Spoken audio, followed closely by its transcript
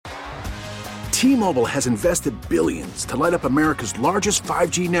T-Mobile has invested billions to light up America's largest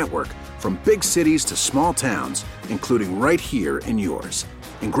 5G network, from big cities to small towns, including right here in yours.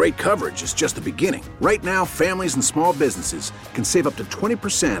 And great coverage is just the beginning. Right now, families and small businesses can save up to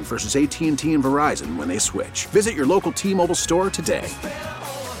 20% versus AT&T and Verizon when they switch. Visit your local T-Mobile store today.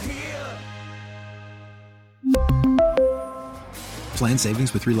 Plan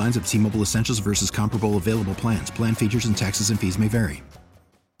savings with 3 lines of T-Mobile Essentials versus comparable available plans. Plan features and taxes and fees may vary.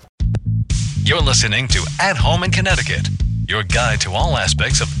 You're listening to At Home in Connecticut, your guide to all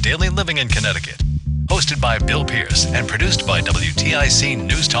aspects of daily living in Connecticut. Hosted by Bill Pierce and produced by WTIC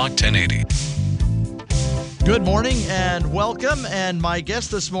News Talk 1080. Good morning and welcome. And my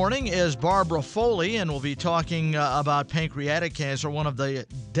guest this morning is Barbara Foley, and we'll be talking about pancreatic cancer, one of the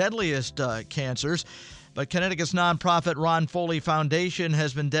deadliest cancers. But Connecticut's nonprofit Ron Foley Foundation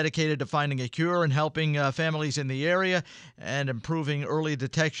has been dedicated to finding a cure and helping families in the area and improving early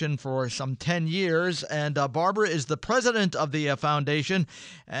detection for some 10 years. And Barbara is the president of the foundation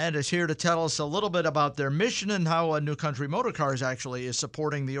and is here to tell us a little bit about their mission and how New Country Motor Cars actually is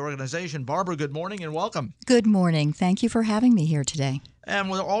supporting the organization. Barbara, good morning and welcome. Good morning. Thank you for having me here today.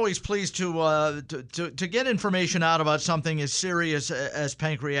 And we're always pleased to get information out about something as serious as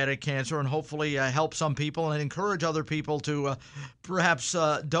pancreatic cancer, and hopefully help some people and encourage other people to perhaps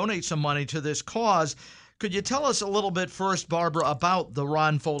donate some money to this cause. Could you tell us a little bit first, Barbara, about the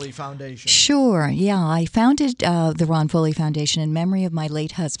Ron Foley Foundation? Sure. Yeah, I founded the Ron Foley Foundation in memory of my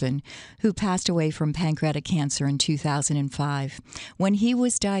late husband, who passed away from pancreatic cancer in 2005. When he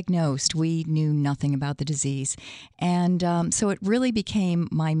was diagnosed, we knew nothing about the disease. And so it really became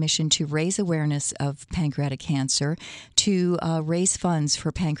my mission to raise awareness of pancreatic cancer, to raise funds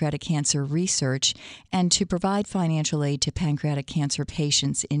for pancreatic cancer research, and to provide financial aid to pancreatic cancer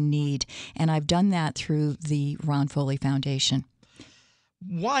patients in need. And I've done that through the Ron Foley Foundation.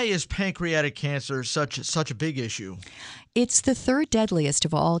 Why is pancreatic cancer such a big issue? It's the third deadliest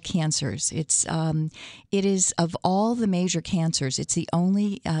of all cancers. It is of all the major cancers, it's the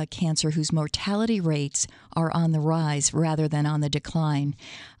only cancer whose mortality rates are on the rise rather than on the decline.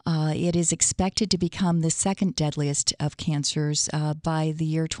 It is expected to become the second deadliest of cancers by the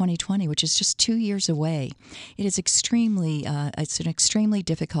year 2020, which is just 2 years away. It is it's an extremely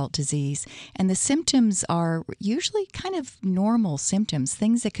difficult disease, and the symptoms are usually kind of normal symptoms,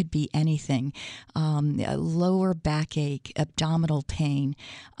 things that could be anything: lower backache, abdominal pain,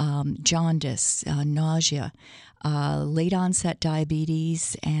 jaundice, nausea. Late onset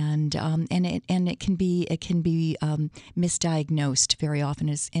diabetes, and it can be misdiagnosed very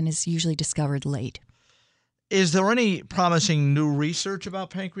often and is usually discovered late. Is there any promising new research about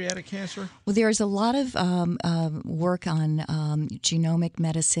pancreatic cancer? Well, there's a lot of work on genomic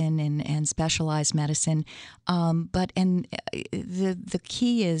medicine and specialized medicine, but the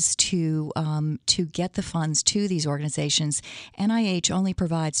key is to get the funds to these organizations. NIH only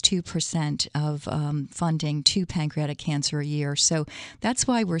provides 2% of funding to pancreatic cancer a year, so that's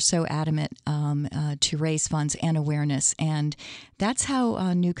why we're so adamant to raise funds and awareness, and that's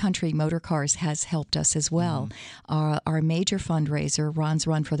how New Country Motor Cars has helped us as well. Our major fundraiser, Ron's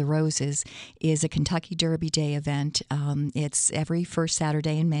Run for the Roses, is a Kentucky Derby Day event. It's every first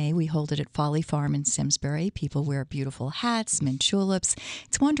Saturday in May. We hold it at Folly Farm in Simsbury. People wear beautiful hats, mint tulips.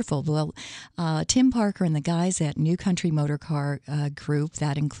 It's wonderful. Well, Tim Parker and the guys at New Country Motor Car Group,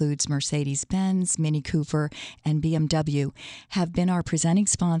 that includes Mercedes-Benz, Mini Cooper, and BMW, have been our presenting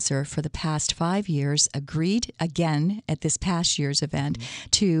sponsor for the past 5 years, agreed again at this past year's event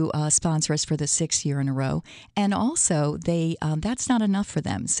to sponsor us for the 6th year in a row. And also, they that's not enough for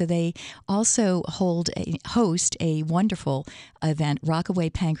them. So they also host a wonderful event, Rockaway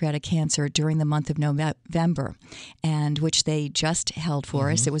Pancreatic Cancer, during the month of November, and which they just held for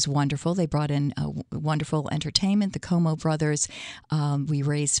us. It was wonderful. They brought in wonderful entertainment, the Como brothers. We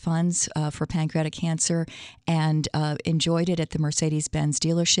raised funds for pancreatic cancer and enjoyed it at the Mercedes-Benz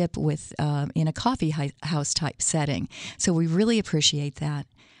dealership in a coffee house type setting. So we really appreciate that.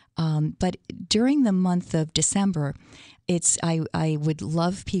 But during the month of December, I would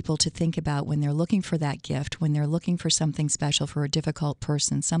love people to think about, when they're looking for that gift, when they're looking for something special for a difficult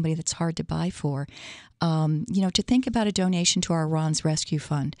person, somebody that's hard to buy for, to think about a donation to our Ron's Rescue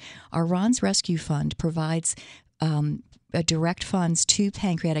Fund. Our Ron's Rescue Fund provides direct funds to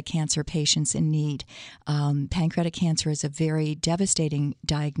pancreatic cancer patients in need. Pancreatic cancer is a very devastating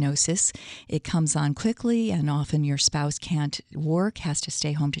diagnosis. It comes on quickly, and often your spouse can't work, has to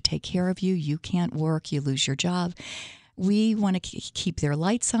stay home to take care of you. You can't work, you lose your job. we want to keep their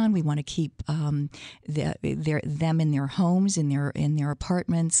lights on. We want to keep them in their homes, in their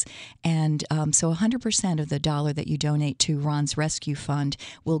apartments, and so 100% of the dollar that you donate to Ron's Rescue Fund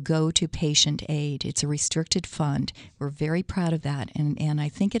will go to patient aid. It's a restricted fund. We're very proud of that, and I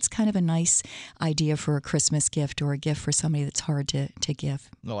think it's kind of a nice idea for a Christmas gift or a gift for somebody that's hard to give.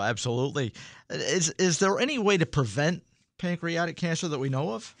 No, absolutely. Is there any way to prevent pancreatic cancer that we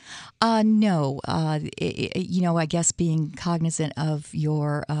know of? No. I guess being cognizant of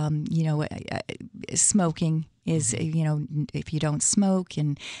your, smoking is, if you don't smoke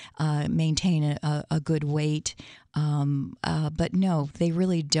and maintain a good weight. But no, they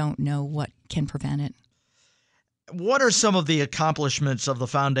really don't know what can prevent it. What are some of the accomplishments of the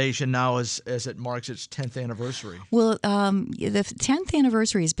foundation now as it marks its 10th anniversary? Well, the 10th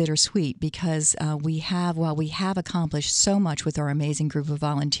anniversary is bittersweet because we have accomplished so much with our amazing group of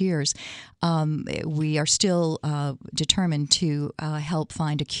volunteers, we are still determined to help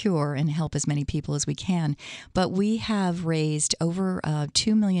find a cure and help as many people as we can. But we have raised over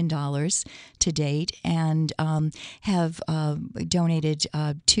 $2 million to date and have donated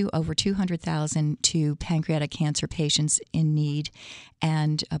over $200,000 to pancreatic cancer patients in need,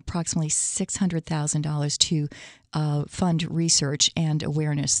 and approximately $600,000 to fund research and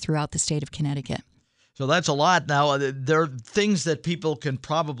awareness throughout the state of Connecticut. So that's a lot. Now, there are things that people can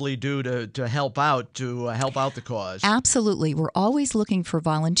probably do to help out the cause. Absolutely. We're always looking for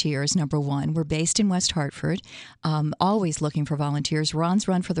volunteers, number one. We're based in West Hartford, always looking for volunteers. Ron's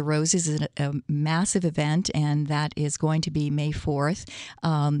Run for the Roses is a massive event, and that is going to be May 4th.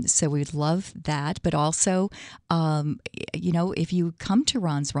 So we'd love that. But also, if you come to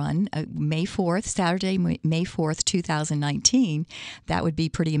Ron's Run, May 4th, Saturday, May 4th, 2019, that would be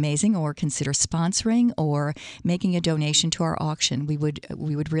pretty amazing. Or consider sponsoring or making a donation to our auction. We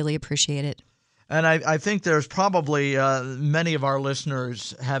would really appreciate it. And I think there's probably many of our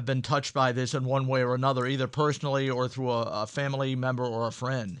listeners have been touched by this in one way or another, either personally or through a family member or a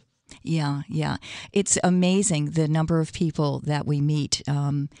friend. Yeah. It's amazing the number of people that we meet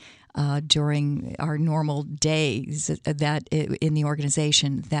during our normal days that in the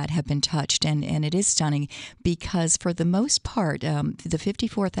organization that have been touched. And it is stunning because for the most part, the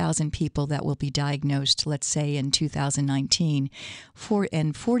 54,000 people that will be diagnosed, let's say in 2019,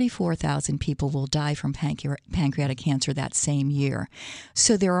 and 44,000 people will die from pancreatic cancer that same year.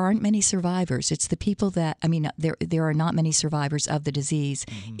 So there aren't many survivors. It's the people that, there are not many survivors of the disease.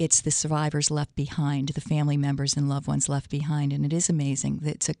 Mm-hmm. It's the survivors left behind, the family members and loved ones left behind. And it is amazing.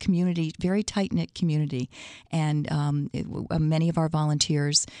 It's a community, very tight-knit community, and many of our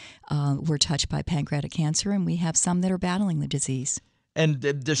volunteers were touched by pancreatic cancer, and we have some that are battling the disease. And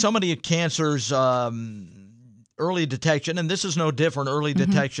there's so many cancers, early detection, and this is no different. Early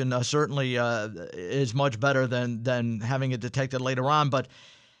Mm-hmm. detection certainly is much better than having it detected later on, but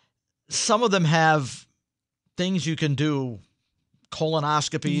some of them have things you can do,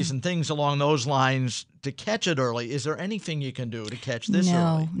 colonoscopies and things along those lines to catch it early. Is there anything you can do to catch this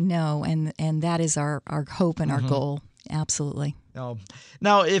early? No, and that is our hope and our goal. Absolutely. No.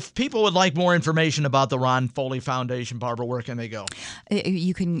 Now, if people would like more information about the Ron Foley Foundation, Barbara, where can they go?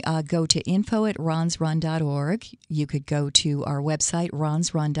 You can go to info@ronsrun.org. You could go to our website,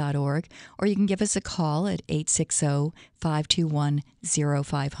 ronsrun.org, or you can give us a call at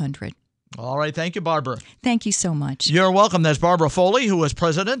 860-521-0500. All right. Thank you, Barbara. Thank you so much. You're welcome. That's Barbara Foley, who is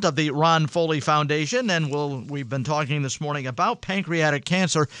president of the Ron Foley Foundation, and we've been talking this morning about pancreatic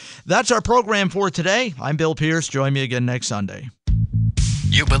cancer. That's our program for today. I'm Bill Pierce. Join me again next Sunday.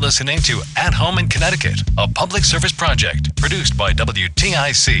 You've been listening to At Home in Connecticut, a public service project produced by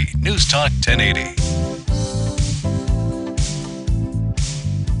WTIC News Talk 1080.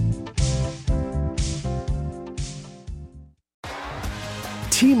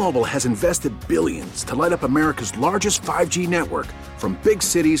 T-Mobile has invested billions to light up America's largest 5G network, from big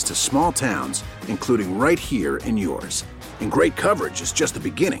cities to small towns, including right here in yours. And great coverage is just the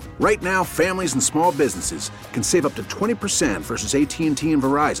beginning. Right now, families and small businesses can save up to 20% versus AT&T and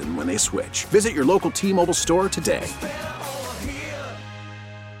Verizon when they switch. Visit your local T-Mobile store today.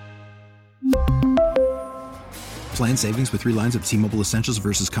 Plan savings with 3 lines of T-Mobile Essentials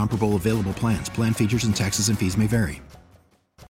versus comparable available plans. Plan features and taxes and fees may vary.